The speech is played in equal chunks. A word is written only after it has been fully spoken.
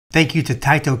Thank you to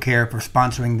Tyto Care for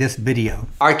sponsoring this video.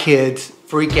 Our kids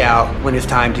freak out when it's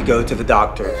time to go to the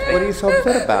doctor. What are you so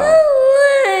upset about?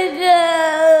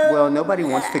 Well, nobody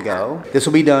wants to go. This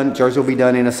will be done. Jersey will be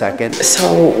done in a second.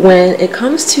 So when it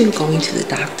comes to going to the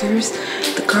doctors,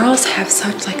 the girls have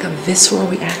such like a visceral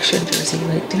reaction, Jersey.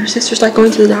 Like, do your sisters like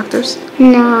going to the doctors?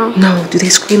 No. No. Do they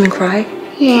scream and cry?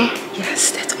 Yeah.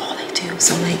 Yes, that's all they do.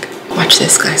 So like, watch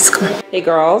this, guys. Come on. Hey,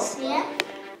 girls. Yeah?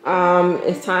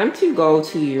 It's time to go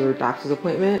to your doctor's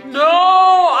appointment. No,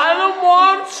 I don't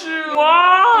want to.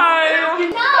 Why?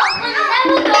 No, we're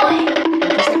never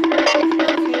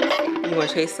going. You want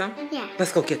to chase them? Yeah.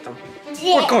 Let's go get them.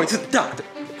 Yeah. We're going to the doctor.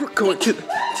 We're going to the...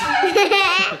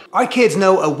 Our kids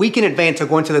know a week in advance of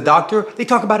going to the doctor. They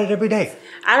talk about it every day.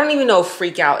 I don't even know if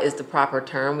freak out is the proper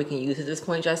term we can use at this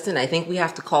point, Justin. I think we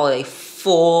have to call it a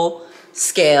full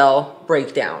scale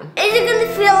breakdown. Is it gonna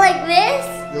feel like this?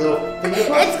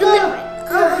 It's gonna.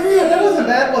 That wasn't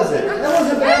bad, was it? That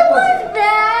wasn't bad, was it?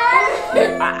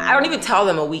 Bad. I don't even tell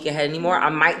them a week ahead anymore. I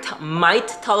might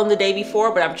tell them the day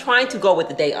before, but I'm trying to go with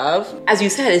the day of. As you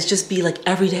said, it's just be like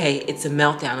every day it's a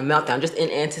meltdown, just in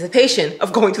anticipation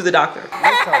of going to the doctor.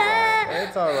 It's all right.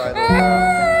 It's all right.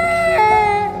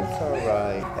 It's all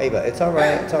right. Ava, it's all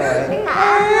right. It's all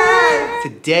right.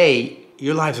 Today,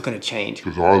 your lives are going to change.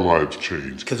 Because our lives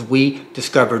changed. Because we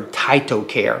discovered Tyto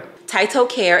Care. Tyto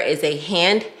Care is a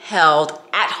handheld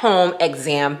at-home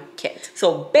exam kit.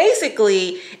 So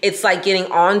basically, it's like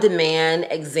getting on-demand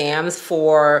exams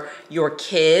for your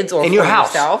kids or in for your house.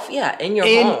 yourself. Yeah, in your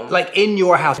home. Like in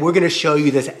your house. We're going to show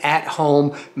you this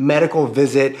at-home medical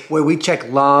visit where we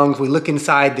check lungs, we look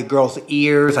inside the girl's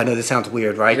ears. I know this sounds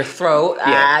weird, right? Your throat,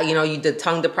 Yeah. you know, you did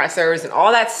tongue depressors and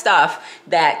all that stuff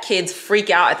that kids freak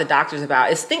out at the doctors about.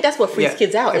 I think that's what freaks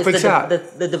kids out. It freaks out.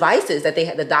 The devices that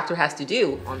the doctor has to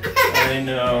do. I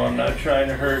know, I'm not trying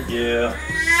to hurt you.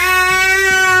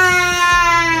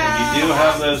 And you do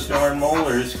have those darn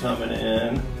molars coming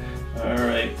in. All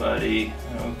right, buddy.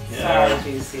 Okay. Sorry,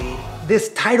 Juicy.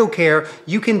 This Tyto Care,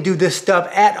 you can do this stuff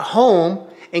at home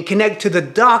and connect to the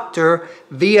doctor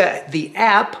via the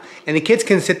app, and the kids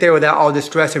can sit there without all the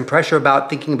stress and pressure about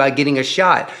thinking about getting a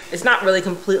shot. It's not really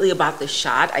completely about the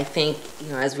shot. I think, you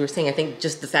know, as we were saying, I think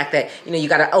just the fact that, you know, you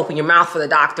got to open your mouth for the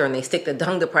doctor and they stick the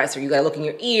tongue depressor, you got to look in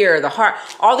your ear, the heart,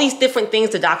 all these different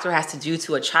things the doctor has to do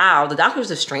to a child. The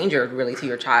doctor's a stranger, really, to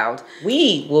your child.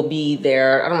 We will be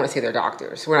there. I don't want to say they're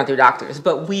doctors. We're not their doctors,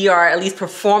 but we are at least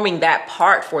performing that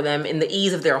part for them in the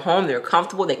ease of their home. They're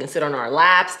comfortable. They can sit on our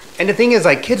laps. And the thing is,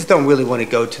 like, kids don't really want to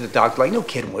go to the doctor. Like, no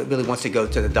kid really wants to go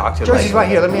to the doctor. Jersey's right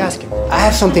here. Let me ask him. I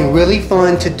have something really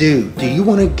fun to do. Do you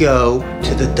want to go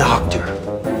to the doctor?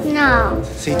 No.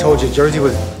 See, told you, Jersey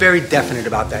was very definite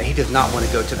about that. He does not want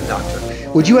to go to the doctor.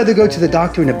 Would you rather go to the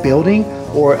doctor in a building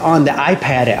or on the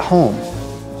iPad at home?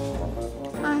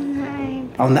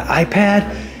 On the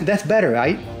iPad? That's better,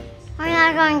 right? We're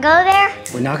not going to go there?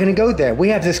 We're not gonna go there. We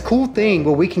have this cool thing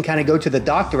where we can kind of go to the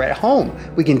doctor at home.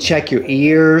 We can check your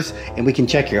ears, and we can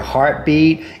check your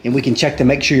heartbeat, and we can check to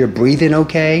make sure you're breathing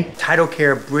okay. Tyto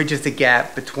Care bridges the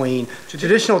gap between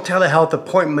traditional telehealth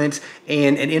appointments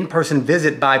and an in-person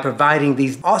visit by providing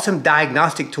these awesome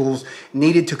diagnostic tools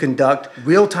needed to conduct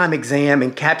real-time exam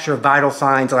and capture vital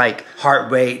signs like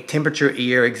heart rate, temperature,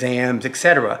 ear exams,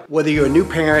 etc. Whether you're a new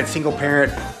parent, single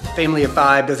parent, family of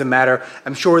 5, doesn't matter.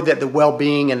 I'm sure that the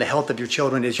well-being and the health of your children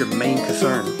is your main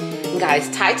concern. Guys,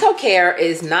 Tyto Care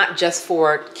is not just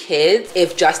for kids.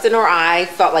 If Justin or I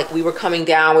felt like we were coming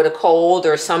down with a cold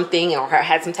or something or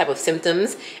had some type of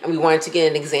symptoms and we wanted to get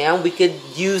an exam, we could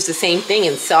use the same thing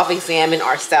and self-examine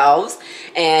ourselves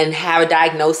and have a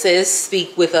diagnosis,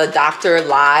 speak with a doctor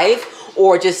live,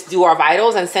 or just do our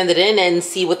vitals and send it in and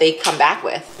see what they come back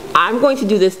with. I'm going to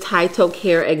do this Tyto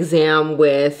Care exam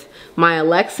with my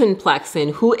Alexin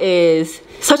Plexin, who is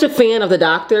such a fan of the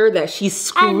doctor that she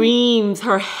screams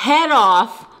her head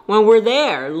off when we're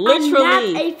there. Literally.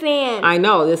 I'm not a fan. I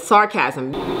know, this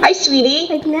sarcasm. Hi, sweetie.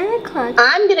 Like 9 o'clock.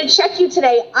 I'm going to check you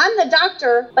today. I'm the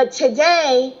doctor, but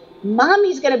today,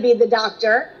 Mommy's going to be the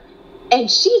doctor,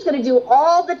 and she's going to do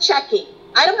all the checking.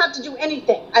 I don't have to do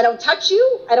anything. I don't touch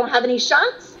you. I don't have any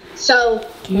shots. So,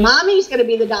 Mommy's going to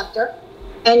be the doctor,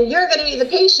 and you're going to be the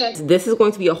patient. This is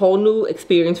going to be a whole new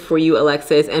experience for you,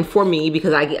 Alexis, and for me,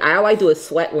 because all I do is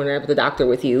sweat when I'm at the doctor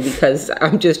with you because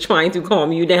I'm just trying to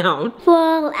calm you down.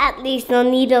 Well, at least no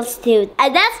needles too.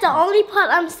 And that's the only part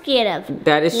I'm scared of.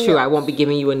 That is true. I won't be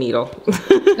giving you a needle.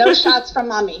 No shots from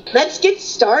Mommy. Let's get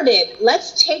started.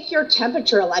 Let's take your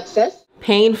temperature, Alexis.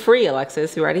 Pain-free,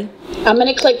 Alexis. You ready? I'm going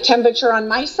to click temperature on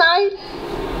my side.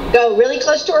 Go really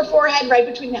close to her forehead, right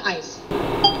between the eyes.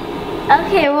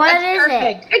 Okay, what That's is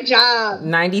perfect. Good job.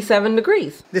 97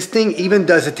 degrees. This thing even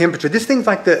does the temperature. This thing's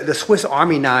like the Swiss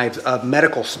Army knives of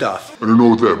medical stuff. I don't know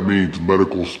what that means,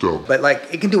 medical stuff. But like,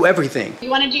 it can do everything. You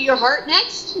want to do your heart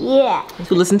next? it? Yeah.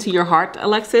 To listen to your heart,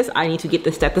 Alexis, I need to get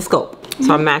the stethoscope.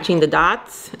 So I'm matching the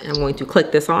dots. And I'm going to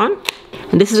click this on.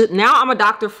 And this is, now I'm a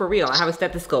doctor for real. I have a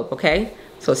stethoscope, okay?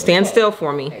 So stand still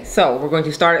for me. So we're going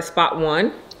to start at spot 1,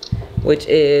 which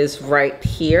is right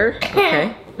here,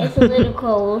 okay? It's a little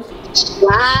cold.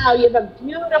 Wow, you have a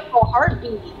beautiful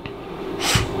heartbeat.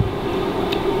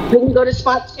 We can go to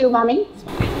spot 2, Mommy.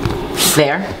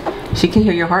 There. She can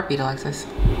hear your heartbeat, Alexis.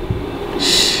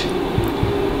 Shh.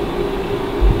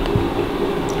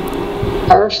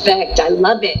 Perfect. I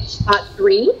love it. Spot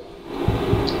 3.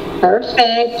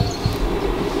 Perfect.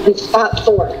 And spot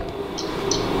 4.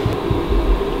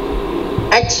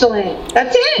 Excellent.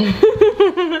 That's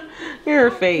it.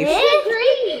 Your face.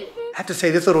 Great. I have to say,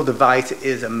 this little device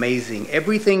is amazing.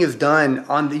 Everything is done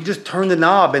on, you just turn the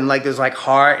knob and like there's like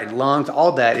heart and lungs,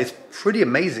 all that. It's pretty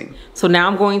amazing. So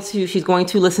now she's going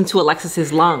to listen to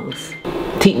Alexis's lungs.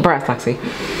 Deep breath, Lexi.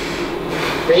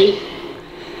 Great.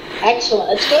 Excellent.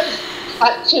 Let's go to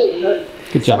spot 2.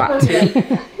 Good job. Perfect.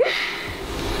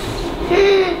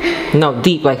 No,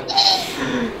 deep, like.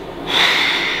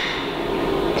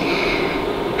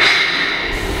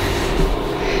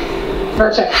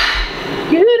 Perfect.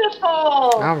 Beautiful.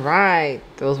 All right,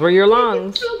 those were your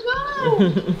lungs.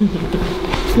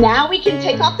 Now we can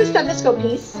take off the stethoscope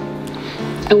piece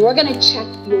and we're gonna check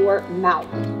your mouth.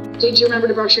 Did you remember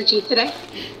to brush your teeth today?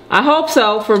 I hope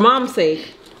so, for mom's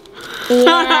sake. Yeah,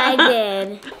 I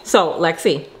did. So,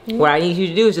 Lexi, what I need you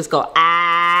to do is just go,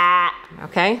 ah,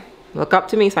 okay? Look up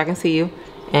to me so I can see you.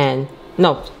 And,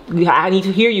 no, I need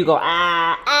to hear you go,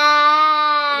 ah.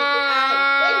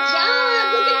 Good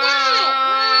job. Look at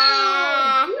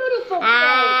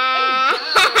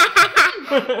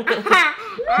that.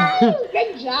 Wow.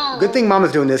 Good job. Good thing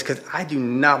Mama's doing this because I do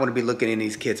not want to be looking in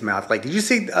these kids' mouths. Like, did you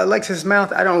see Alexis'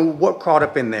 mouth? I don't know what crawled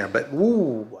up in there, but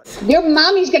woo. Your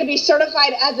mommy's gonna be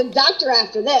certified as a doctor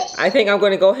after this. I think I'm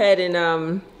going to go ahead and,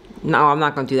 no, I'm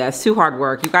not going to do that. It's too hard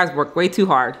work. You guys work way too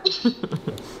hard.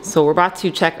 So we're about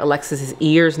to check Alexis's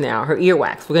ears now, her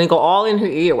earwax. We're going to go all in her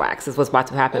earwax is what's about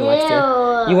to happen,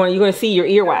 Lexi. Ew. You're going to see your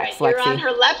earwax, Right, Lexi. you're on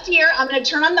her left ear. I'm gonna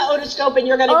turn on the otoscope and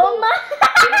you're gonna Oh go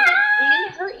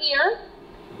in her ear.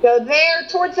 Go there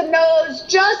towards the nose,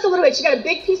 just a little bit. She got a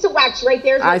big piece of wax right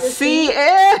there. I see it.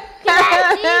 Can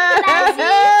I see?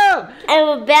 I'm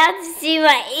about to see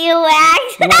my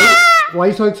earwax. Why are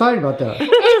you so excited about that? It's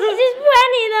just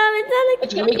funny though.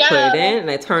 It's not Here we go. Put it in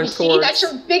and I turn You see, towards that's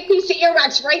your big piece of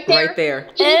earwax right there. right there.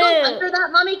 Can you go Ew. under that,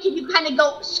 Mommy? Can you kind of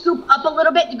go scoop up a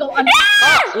little bit to go under?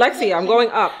 Lexi, I'm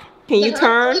going up. Can you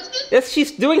turn? Yes,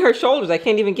 she's doing her shoulders. I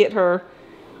can't even get her.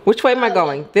 Which way am I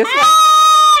going? This way?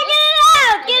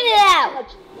 Get it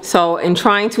out. So in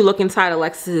trying to look inside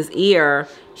Alexis's ear,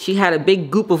 she had a big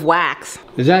goop of wax.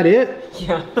 Is that it?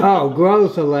 Yeah. Oh,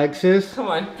 gross, Alexis. Come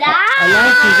on. Alexis,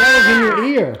 that was in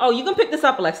your ear. Oh, you can pick this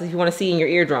up, Alexis, if you want to see in your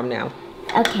eardrum now.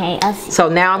 Okay, I'll see. So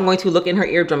now I'm going to look in her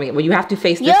eardrum again. Well, you have to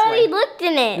face You this already way. looked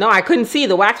in it. No, I couldn't see.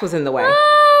 The wax was in the way.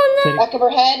 Oh, no. Back of her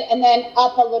head and then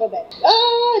up a little bit.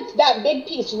 Oh, it's that big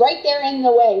piece right there in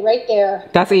the way, right there.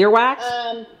 That's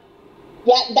earwax?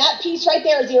 Yeah, that piece right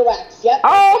there is earwax. Yep.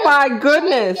 Oh my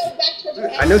goodness. Go back towards her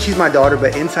head. I know she's my daughter,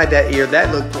 but inside that ear,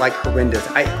 that looked like horrendous.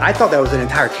 I thought that was an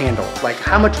entire candle. Like,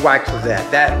 how much wax was that?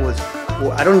 That was,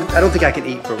 well, I don't think I can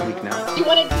eat for a week now. You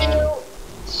want to do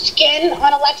skin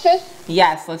on Alexis?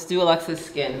 Yes, let's do Alexis'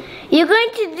 skin. You're going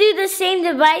to do the same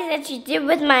device that you did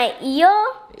with my ear?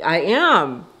 I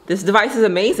am. This device is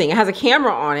amazing. It has a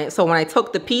camera on it, so when I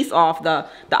took the piece off, the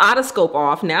otoscope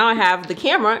off, now I have the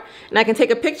camera and I can take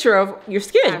a picture of your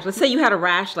skin. Let's say you had a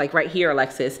rash like right here,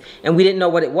 Alexis, and we didn't know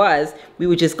what it was. We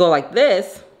would just go like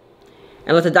this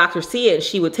and let the doctor see it, and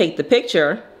she would take the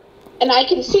picture. And I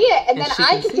can see it, and then she I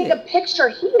can can see take a picture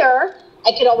here.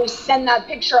 I could always send that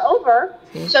picture over,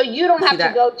 so you don't have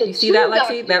to go to You see that, Lexi?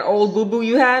 doctors. That old boo-boo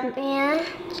you had? Yeah.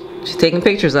 She's taking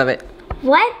pictures of it.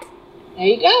 What? There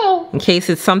you go. In case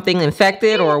it's something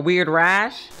infected or a weird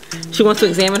rash. She wants to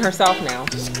examine herself now.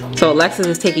 So Alexis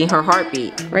is taking her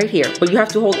heartbeat right here. But you have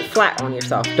to hold it flat on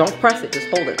yourself. Don't press it, just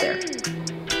hold it there.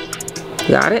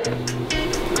 Got it?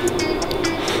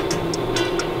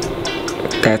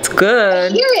 That's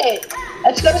good. I hear it.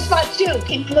 Let's go to spot 2.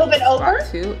 Can you move it over?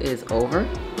 Spot 2 is over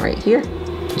right here.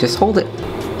 Just hold it.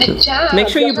 Good job. Make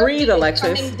sure you Your breathe, heartbeat is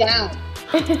Alexis. coming down.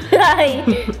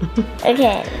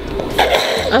 Okay.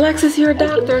 Alexis, you're a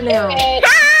doctor now.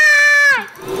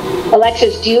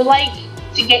 Alexis, do you like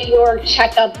to get your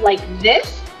checkup like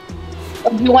this?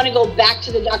 Or do you want to go back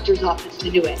to the doctor's office to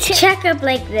do it? Check up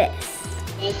like this.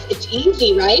 Yes, it's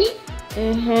easy, right?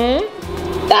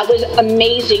 Mm-hmm. That was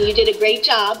amazing. You did a great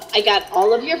job. I got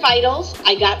all of your vitals.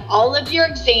 I got all of your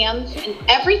exams, and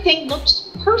everything looks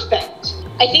perfect.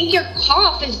 I think your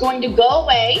cough is going to go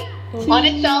away on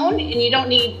its own, and you don't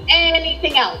need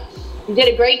anything else. You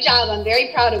did a great job. I'm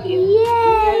very proud of you.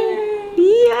 Yay!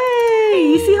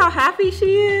 Yay! You see how happy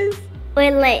she is?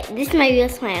 Wait, this is my real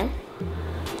smile.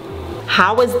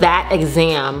 How was that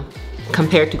exam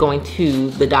compared to going to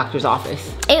the doctor's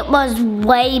office? It was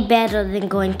way better than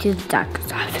going to the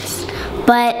doctor's office.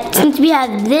 But since we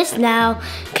have this now,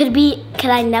 could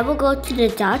I never go to the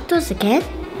doctor's again?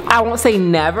 I won't say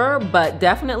never, but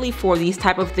definitely for these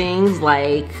type of things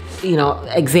like, you know,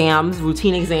 exams,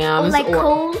 routine exams. Or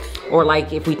colds? Or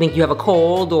like if we think you have a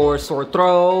cold or sore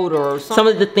throat or some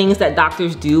of the things that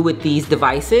doctors do with these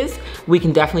devices, we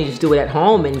can definitely just do it at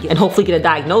home and hopefully get a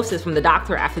diagnosis from the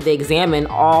doctor after they examine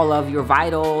all of your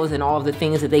vitals and all of the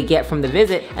things that they get from the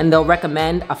visit, and they'll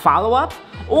recommend a follow-up,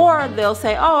 or they'll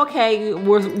say, oh, okay,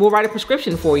 we'll write a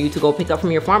prescription for you to go pick up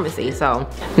from your pharmacy. So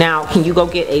now, can you go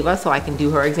get Ava so I can do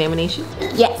her examination?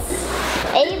 Yes.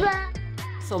 Ava.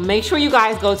 So make sure you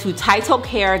guys go to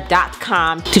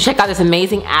tytocare.com to check out this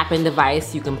amazing app and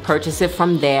device. You can purchase it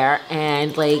from there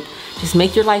and just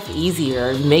make your life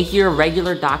easier. Make your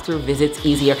regular doctor visits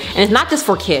easier. And it's not just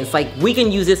for kids, we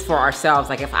can use this for ourselves.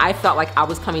 Like if I felt like I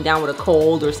was coming down with a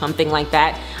cold or something like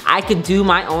that, I could do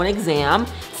my own exam,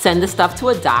 send the stuff to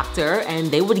a doctor,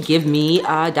 and they would give me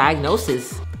a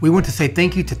diagnosis. We want to say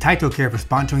thank you to Tyto Care for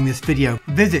sponsoring this video.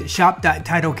 Visit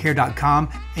shop.tytocare.com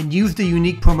and use the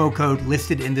unique promo code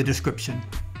listed in the description.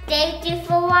 Thank you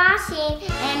for watching,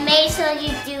 and make sure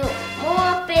you do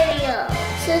more videos.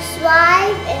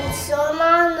 Subscribe and turn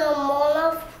on the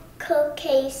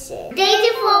notification. Thank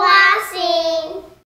you for watching.